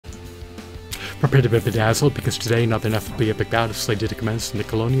Prepare to be bedazzled, because today another ineffably epic bout is slated to commence in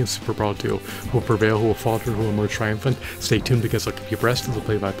Nickelodeon Super Brawl 2. Who will prevail, who will falter, who will emerge triumphant? Stay tuned, because I'll keep you abreast of the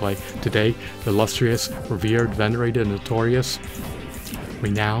play-by-play. Today, the illustrious, revered, venerated, notorious,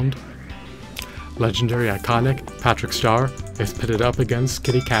 renowned, legendary, iconic Patrick Star is pitted up against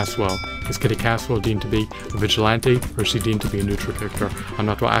Kitty Katswell. Is Kitty Katswell deemed to be a vigilante, or is she deemed to be a neutral character? I'm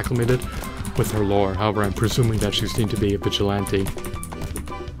not well acclimated with her lore, however I'm presuming that she's deemed to be a vigilante.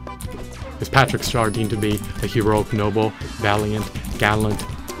 Is Patrick Star deemed to be a heroic, noble, valiant, gallant,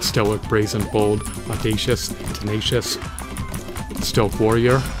 stoic, brazen, bold, audacious, tenacious, stoic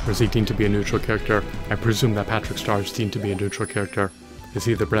warrior, or is he deemed to be a neutral character? I presume that Patrick Star is deemed to be a neutral character. Is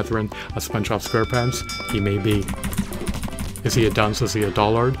he the brethren of SpongeBob SquarePants? He may be. Is he a dunce? Is he a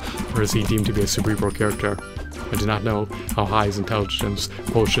dullard? Or is he deemed to be a cerebral character? I do not know how high his intelligence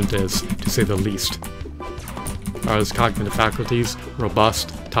quotient is, to say the least. Are his cognitive faculties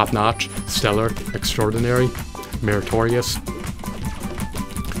robust, top-notch, stellar, extraordinary, meritorious,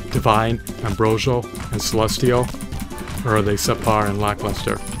 divine, ambrosial, and celestial? Or are they subpar and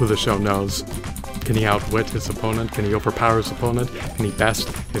lackluster? Who the show knows. Can he outwit his opponent? Can he overpower his opponent? Can he best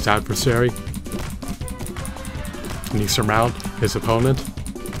his adversary? Can he surmount his opponent?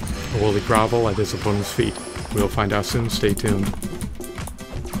 Or will he grovel at his opponent's feet? We'll find out soon. Stay tuned.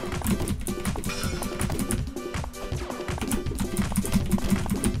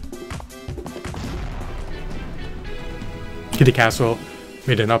 Kitty Katswell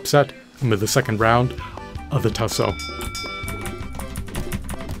made an upset amid the second round of the tussle.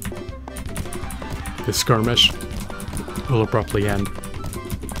 This skirmish will abruptly end.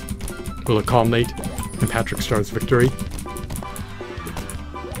 Will it culminate in Patrick Star's victory?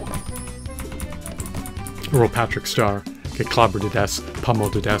 Or will Patrick Star get clobbered to death,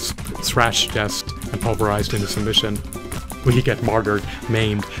 pummeled to death, thrashed to death, and pulverized into submission? Will he get martyred,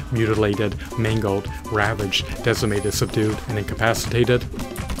 maimed, mutilated, mangled, ravaged, decimated, subdued, and incapacitated?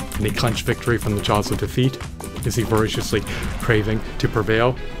 Can he clench victory from the jaws of defeat? Is he voraciously craving to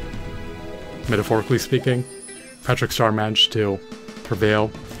prevail? Metaphorically speaking, Patrick Star managed to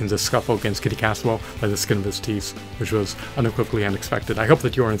prevail in the scuffle against Kitty Katswell by the skin of his teeth, which was unequivocally unexpected. I hope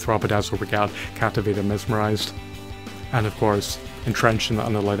that you are enthralled, bedazzled, regaled, captivated, mesmerized, and of course, entrenched in the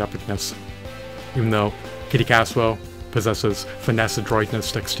unallied epicness. Even though Kitty Katswell possesses finesse,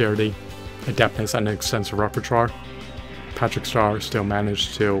 adroitness, dexterity, adeptness, and an extensive repertoire, Patrick Star still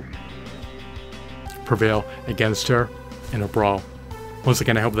managed to prevail against her in a brawl. Once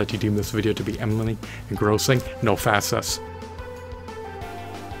again, I hope that you deem this video to be eminently engrossing, no facets.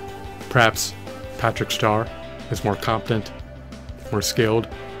 Perhaps Patrick Star is more competent, more skilled,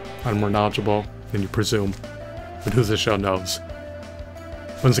 and more knowledgeable than you presume, but who the show knows.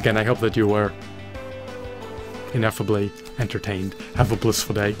 Once again, I hope that you were ineffably entertained. Have a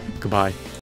blissful day. Goodbye.